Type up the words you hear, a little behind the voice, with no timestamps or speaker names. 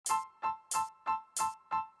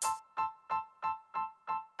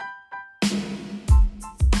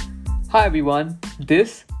Hi everyone,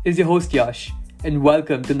 this is your host Yash, and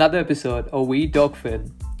welcome to another episode of We Talk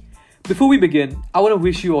Fin. Before we begin, I want to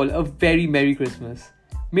wish you all a very Merry Christmas.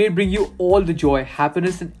 May it bring you all the joy,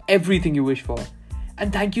 happiness, and everything you wish for.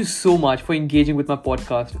 And thank you so much for engaging with my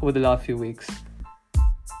podcast over the last few weeks.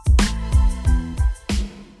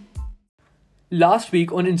 Last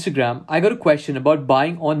week on Instagram, I got a question about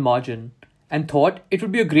buying on margin and thought it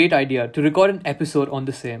would be a great idea to record an episode on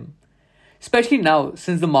the same. Especially now,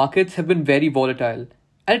 since the markets have been very volatile,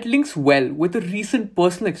 and it links well with a recent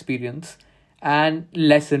personal experience and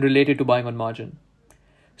lesson related to buying on margin.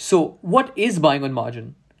 So, what is buying on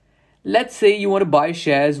margin? Let's say you want to buy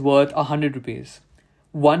shares worth 100 rupees.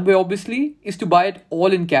 One way, obviously, is to buy it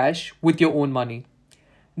all in cash with your own money.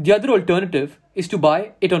 The other alternative is to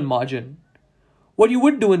buy it on margin. What you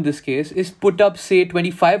would do in this case is put up, say,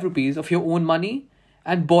 25 rupees of your own money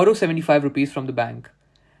and borrow 75 rupees from the bank.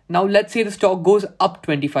 Now let's say the stock goes up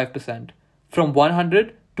 25% from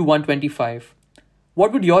 100 to 125.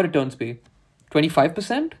 What would your returns be?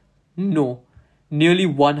 25%? No, nearly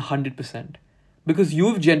 100%. Because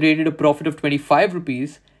you've generated a profit of 25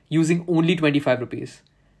 rupees using only 25 rupees.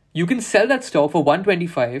 You can sell that stock for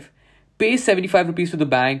 125, pay 75 rupees to the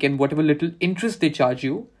bank and whatever little interest they charge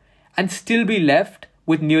you, and still be left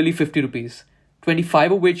with nearly 50 rupees,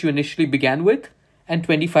 25 of which you initially began with, and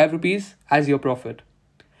 25 rupees as your profit.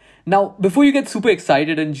 Now, before you get super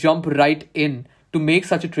excited and jump right in to make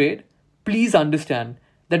such a trade, please understand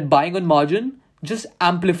that buying on margin just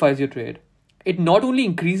amplifies your trade. It not only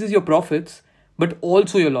increases your profits, but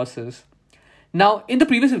also your losses. Now, in the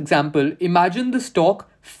previous example, imagine the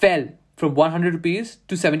stock fell from 100 rupees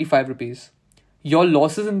to 75 rupees. Your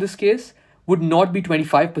losses in this case would not be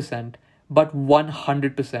 25%, but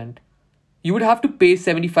 100%. You would have to pay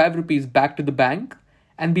 75 rupees back to the bank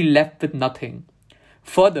and be left with nothing.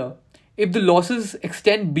 Further, if the losses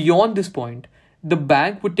extend beyond this point, the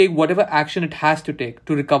bank would take whatever action it has to take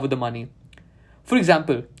to recover the money. For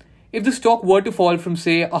example, if the stock were to fall from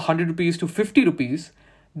say 100 rupees to 50 rupees,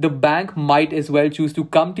 the bank might as well choose to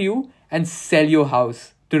come to you and sell your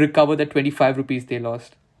house to recover that 25 rupees they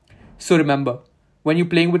lost. So remember, when you're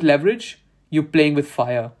playing with leverage, you're playing with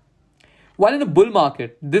fire. While in a bull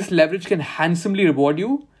market, this leverage can handsomely reward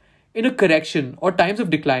you, in a correction or times of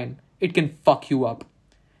decline, it can fuck you up.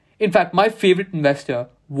 In fact, my favorite investor,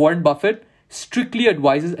 Warren Buffett, strictly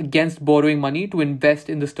advises against borrowing money to invest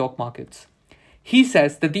in the stock markets. He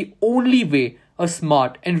says that the only way a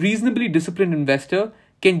smart and reasonably disciplined investor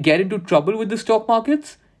can get into trouble with the stock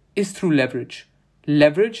markets is through leverage.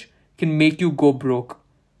 Leverage can make you go broke.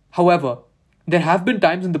 However, there have been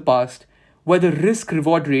times in the past where the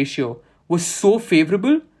risk-reward ratio was so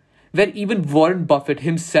favorable that even Warren Buffett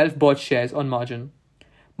himself bought shares on margin.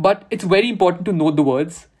 But it's very important to note the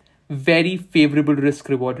words, very favorable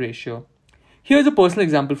risk-reward ratio. Here's a personal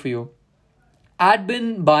example for you. I'd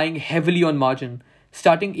been buying heavily on margin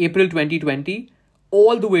starting April 2020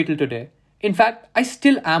 all the way till today. In fact, I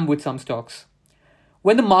still am with some stocks.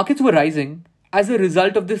 When the markets were rising, as a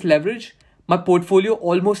result of this leverage, my portfolio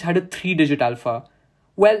almost had a 3-digit alpha.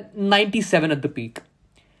 Well, 97 at the peak.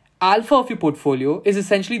 Alpha of your portfolio is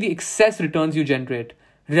essentially the excess returns you generate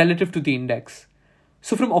relative to the index.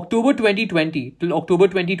 So from October 2020 till October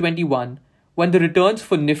 2021, when the returns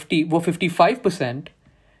for Nifty were 55%,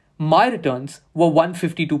 my returns were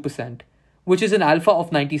 152%, which is an alpha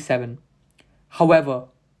of 97. However,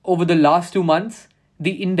 over the last 2 months,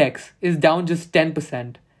 the index is down just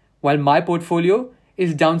 10%, while my portfolio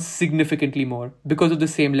is down significantly more because of the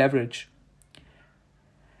same leverage.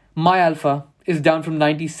 My alpha is down from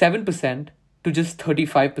 97% to just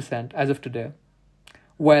 35% as of today.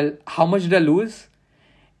 Well, how much did I lose?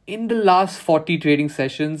 In the last 40 trading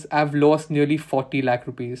sessions, I've lost nearly 40 lakh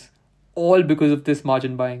rupees, all because of this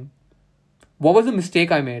margin buying. What was the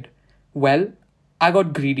mistake I made? Well, I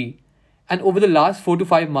got greedy and over the last 4 to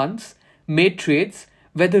 5 months made trades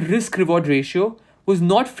where the risk-reward ratio was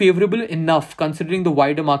not favorable enough considering the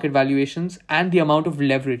wider market valuations and the amount of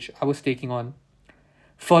leverage I was taking on.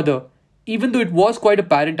 Further, even though it was quite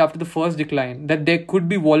apparent after the first decline that there could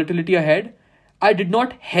be volatility ahead, I did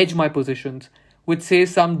not hedge my positions with say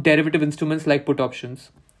some derivative instruments like put options.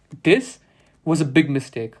 This was a big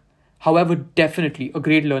mistake. However, definitely a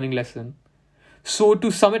great learning lesson. So to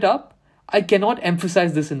sum it up, I cannot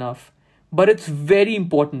emphasize this enough, but it's very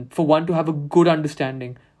important for one to have a good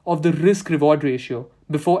understanding of the risk-reward ratio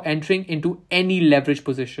before entering into any leverage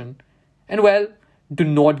position. And well, do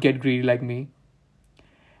not get greedy like me.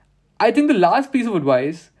 I think the last piece of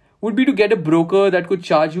advice would be to get a broker that could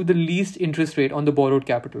charge you the least interest rate on the borrowed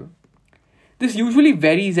capital. This usually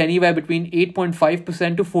varies anywhere between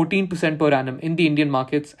 8.5% to 14% per annum in the Indian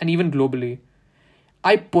markets and even globally.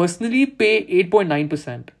 I personally pay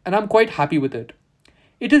 8.9% and I'm quite happy with it.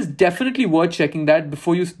 It is definitely worth checking that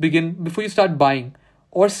before you start buying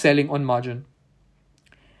or selling on margin.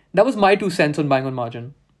 That was my 2 cents on buying on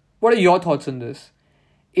margin. What are your thoughts on this?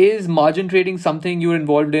 Is margin trading something you're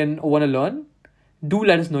involved in or want to learn? Do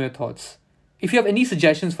let us know your thoughts. If you have any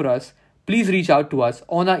suggestions for us, please reach out to us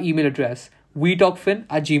on our email address,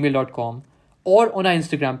 wetalkfin@gmail.com, or on our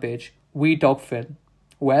Instagram page, wetalkfin.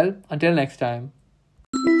 Well, until next time.